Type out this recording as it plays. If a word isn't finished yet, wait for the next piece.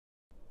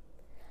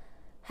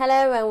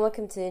Hello and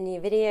welcome to a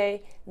new video.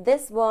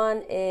 This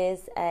one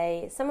is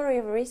a summary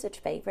of a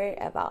research paper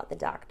about the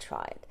dark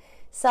triad.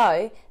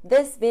 So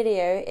this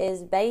video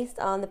is based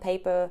on the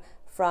paper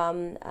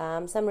from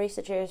some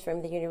researchers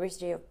from the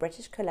University of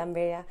British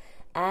Columbia,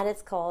 and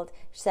it's called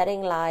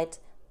Shedding Light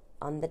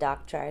on the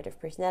Dark Triad of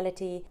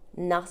Personality,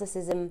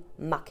 Narcissism,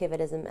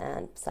 Machiavellianism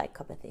and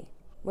Psychopathy.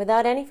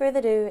 Without any further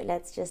ado,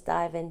 let's just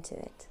dive into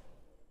it.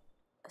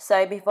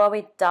 So before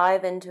we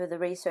dive into the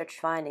research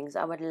findings,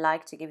 I would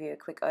like to give you a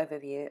quick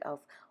overview of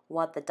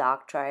what the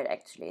dark triad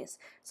actually is.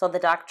 So the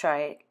dark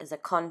triad is a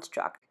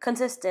construct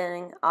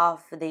consisting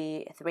of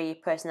the three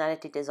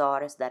personality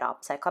disorders that are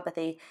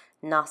psychopathy,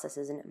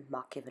 narcissism, and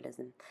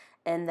Machiavellianism.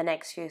 In the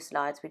next few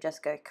slides, we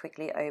just go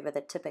quickly over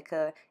the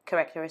typical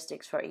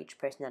characteristics for each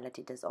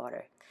personality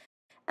disorder.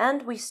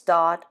 And we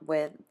start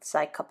with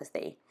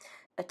psychopathy.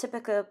 A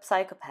typical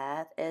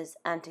psychopath is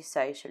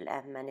antisocial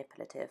and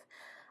manipulative.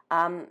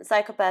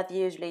 Psychopaths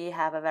usually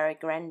have a very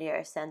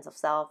grandiose sense of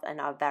self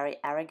and are very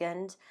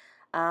arrogant.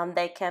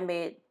 They can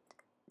be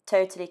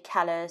totally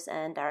callous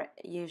and are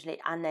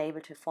usually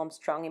unable to form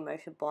strong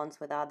emotional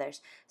bonds with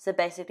others. So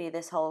basically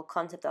this whole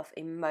concept of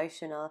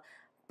emotional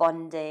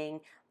bonding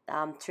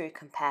through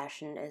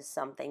compassion is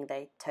something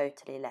they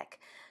totally lack.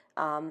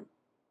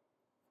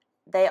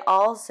 They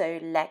also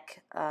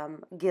lack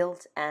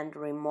guilt and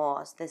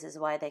remorse. This is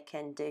why they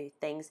can do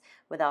things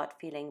without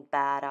feeling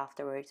bad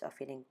afterwards or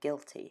feeling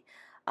guilty.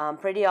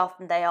 Pretty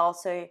often they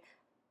also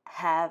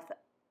have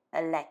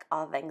a lack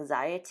of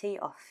anxiety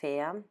or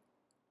fear.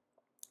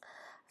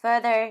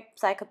 Further,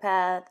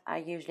 psychopaths are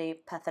usually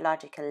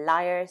pathological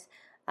liars.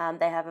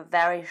 They have a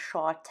very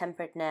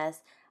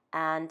short-temperedness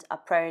and are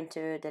prone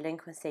to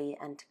delinquency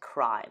and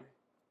crime.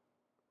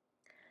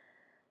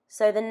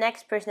 So the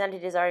next personality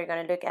disorder you're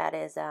going to look at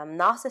is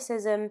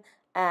narcissism,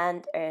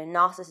 and a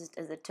narcissist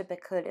is a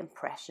typical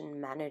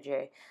impression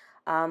manager.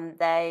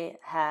 They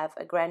have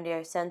a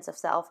grandiose sense of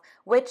self,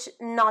 which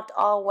not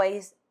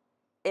always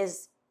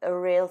is a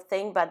real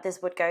thing, but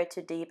this would go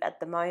too deep at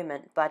the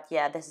moment. But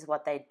yeah, this is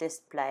what they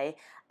display.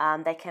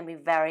 They can be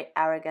very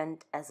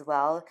arrogant as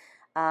well.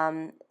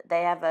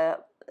 They have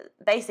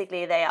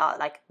basically they are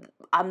like,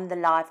 I'm the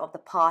life of the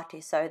party,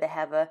 so they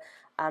have a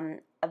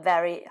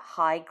very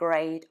high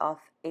grade of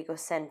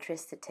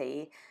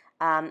egocentricity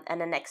and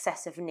an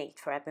excessive need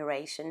for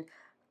admiration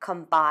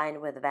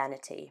combined with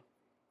vanity.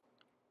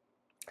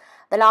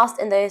 The last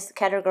in this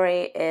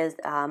category is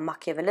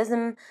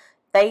Machiavellianism.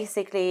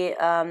 Basically,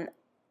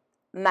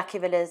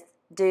 Machiavellians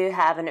do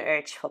have an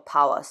urge for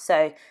power,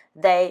 so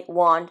they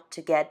want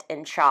to get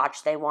in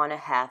charge, they want to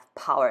have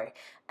power,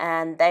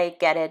 and they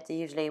get it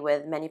usually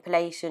with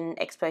manipulation,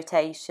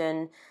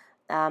 exploitation,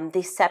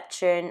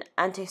 deception,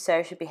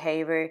 antisocial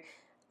behavior,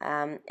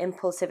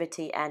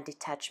 impulsivity and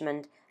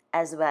detachment,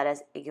 as well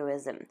as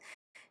egoism.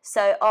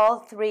 So all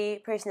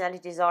three personality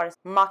disorders,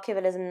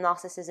 Machiavellianism,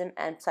 narcissism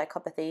and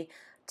psychopathy,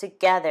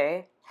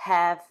 together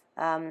have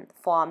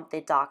formed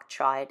the dark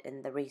triad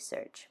in the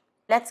research.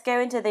 Let's go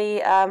into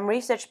the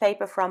research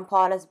paper from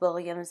Paulus,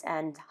 Williams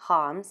and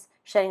Harms,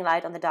 Shedding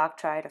Light on the Dark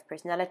Triad of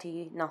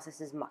Personality,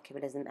 Narcissism,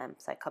 Machiavellianism and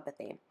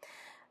Psychopathy.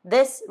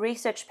 This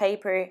research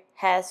paper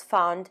has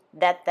found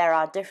that there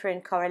are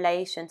different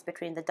correlations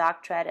between the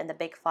dark triad and the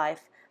Big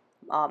Five,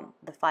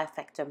 the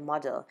five-factor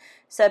model.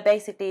 So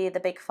basically the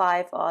Big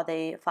Five, or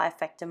the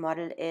five-factor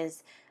model,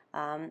 is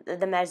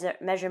the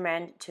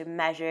measurement to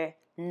measure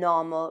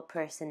normal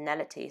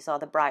personalities, or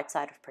the bright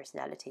side of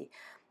personality.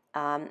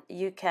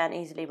 You can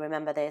easily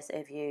remember this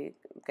if you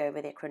go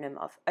with the acronym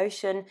of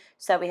OCEAN.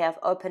 So we have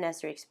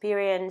openness or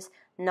experience,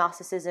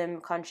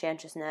 narcissism,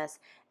 conscientiousness,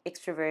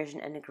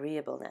 extroversion and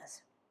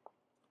agreeableness.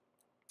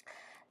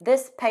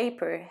 This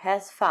paper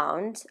has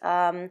found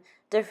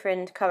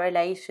different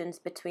correlations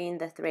between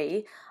the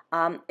three.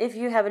 If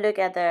you have a look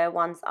at the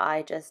ones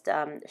I just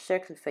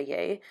circled for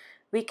you,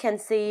 we can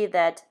see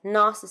that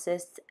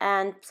narcissists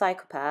and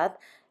psychopaths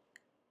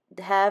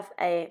have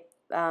a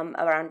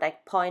around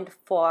like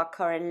 0.4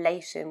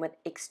 correlation with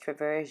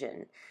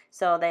extroversion.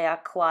 So they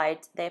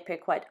appear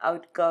quite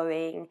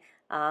outgoing.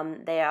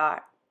 They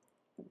are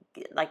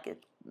like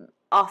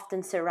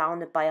often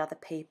surrounded by other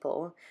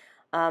people.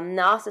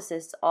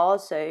 Narcissists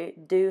also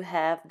do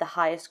have the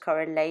highest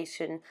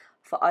correlation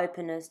for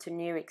openness to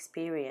new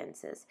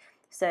experiences.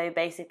 So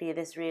basically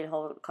this real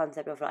whole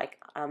concept of like,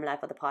 I'm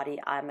life of the party,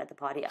 I'm at the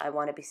party, I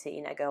want to be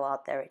seen, I go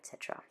out there,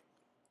 etc.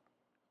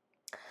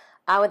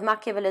 With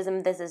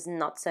Machiavellianism, this is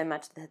not so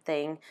much the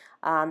thing.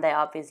 They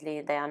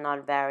are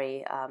not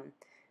very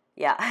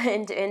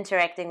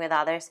interacting with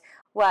others.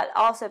 Well,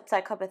 also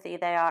psychopathy,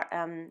 they are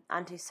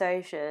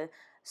antisocial.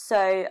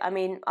 So I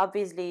mean,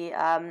 obviously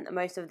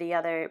most of the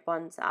other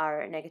ones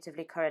are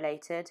negatively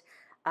correlated,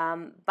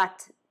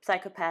 but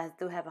psychopaths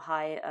do have a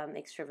high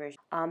extroversion.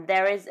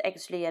 There is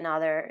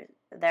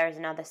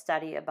another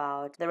study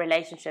about the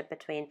relationship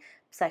between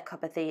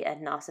psychopathy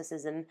and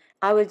narcissism.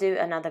 I will do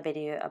another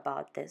video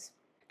about this.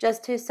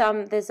 Just to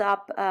sum this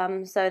up,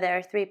 so there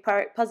are three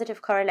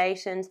positive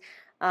correlations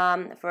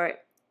for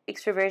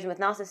extroversion with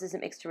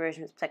narcissism,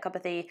 extroversion with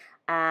psychopathy,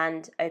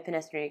 and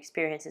openness during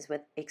experiences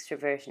with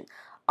extroversion.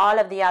 All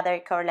of the other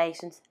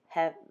correlations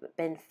have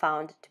been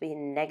found to be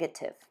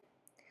negative.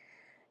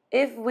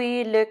 If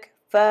we look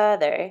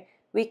further,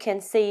 we can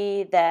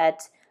see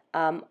that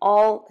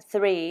all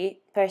three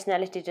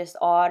personality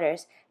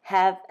disorders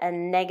have a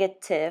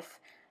negative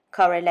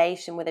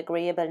correlation with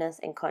agreeableness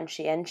and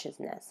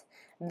conscientiousness.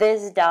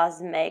 This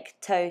does make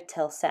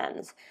total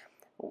sense.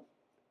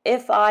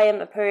 If I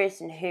am a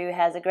person who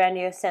has a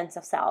grandiose sense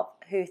of self,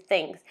 who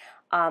thinks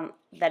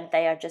that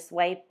they are just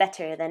way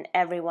better than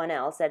everyone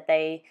else, that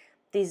they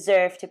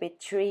deserve to be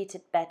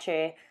treated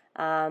better,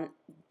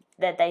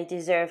 that they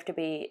deserve to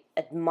be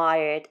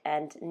admired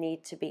and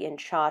need to be in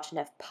charge and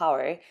have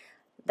power,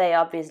 they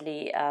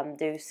obviously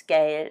do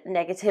scale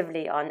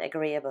negatively on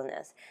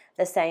agreeableness.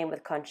 The same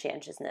with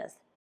conscientiousness.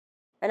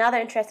 Another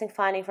interesting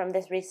finding from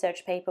this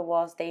research paper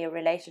was the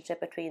relationship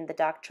between the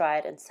dark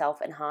triad and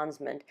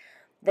self-enhancement.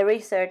 The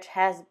research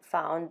has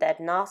found that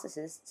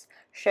narcissists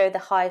show the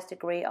highest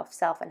degree of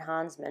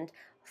self-enhancement,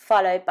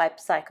 followed by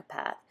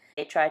psychopaths.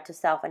 They try to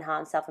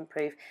self-enhance,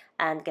 self-improve,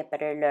 and get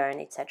better,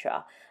 learn,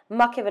 etc.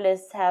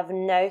 Machiavellists have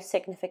no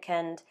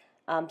significant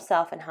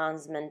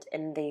self-enhancement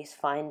in these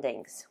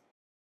findings.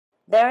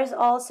 There is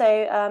also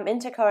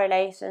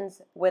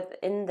intercorrelations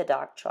within the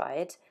dark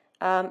triad.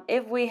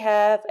 If we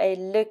have a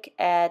look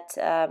at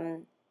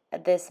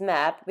this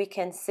map, we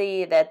can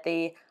see that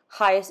the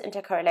highest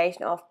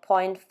intercorrelation of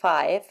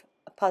 0.5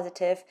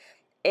 positive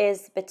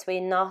is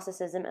between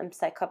narcissism and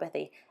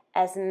psychopathy,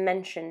 as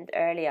mentioned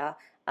earlier.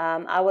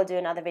 I will do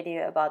another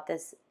video about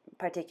this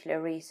particular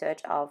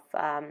research of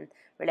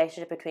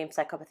relationship between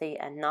psychopathy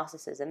and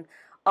narcissism.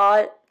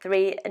 All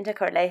three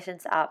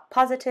intercorrelations are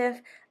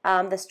positive.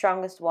 The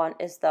strongest one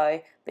is,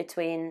 though,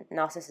 between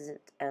narcissism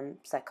and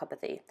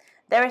psychopathy.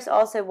 There is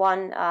also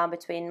one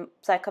between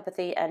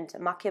psychopathy and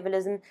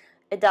Machiavellianism.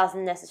 It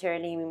doesn't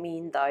necessarily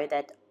mean, though,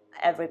 that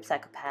every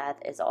psychopath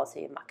is also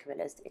a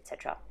Machiavellist,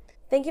 etc.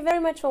 Thank you very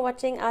much for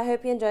watching. I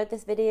hope you enjoyed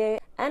this video,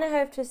 and I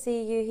hope to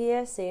see you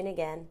here soon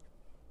again.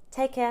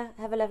 Take care.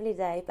 Have a lovely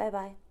day. Bye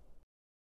bye.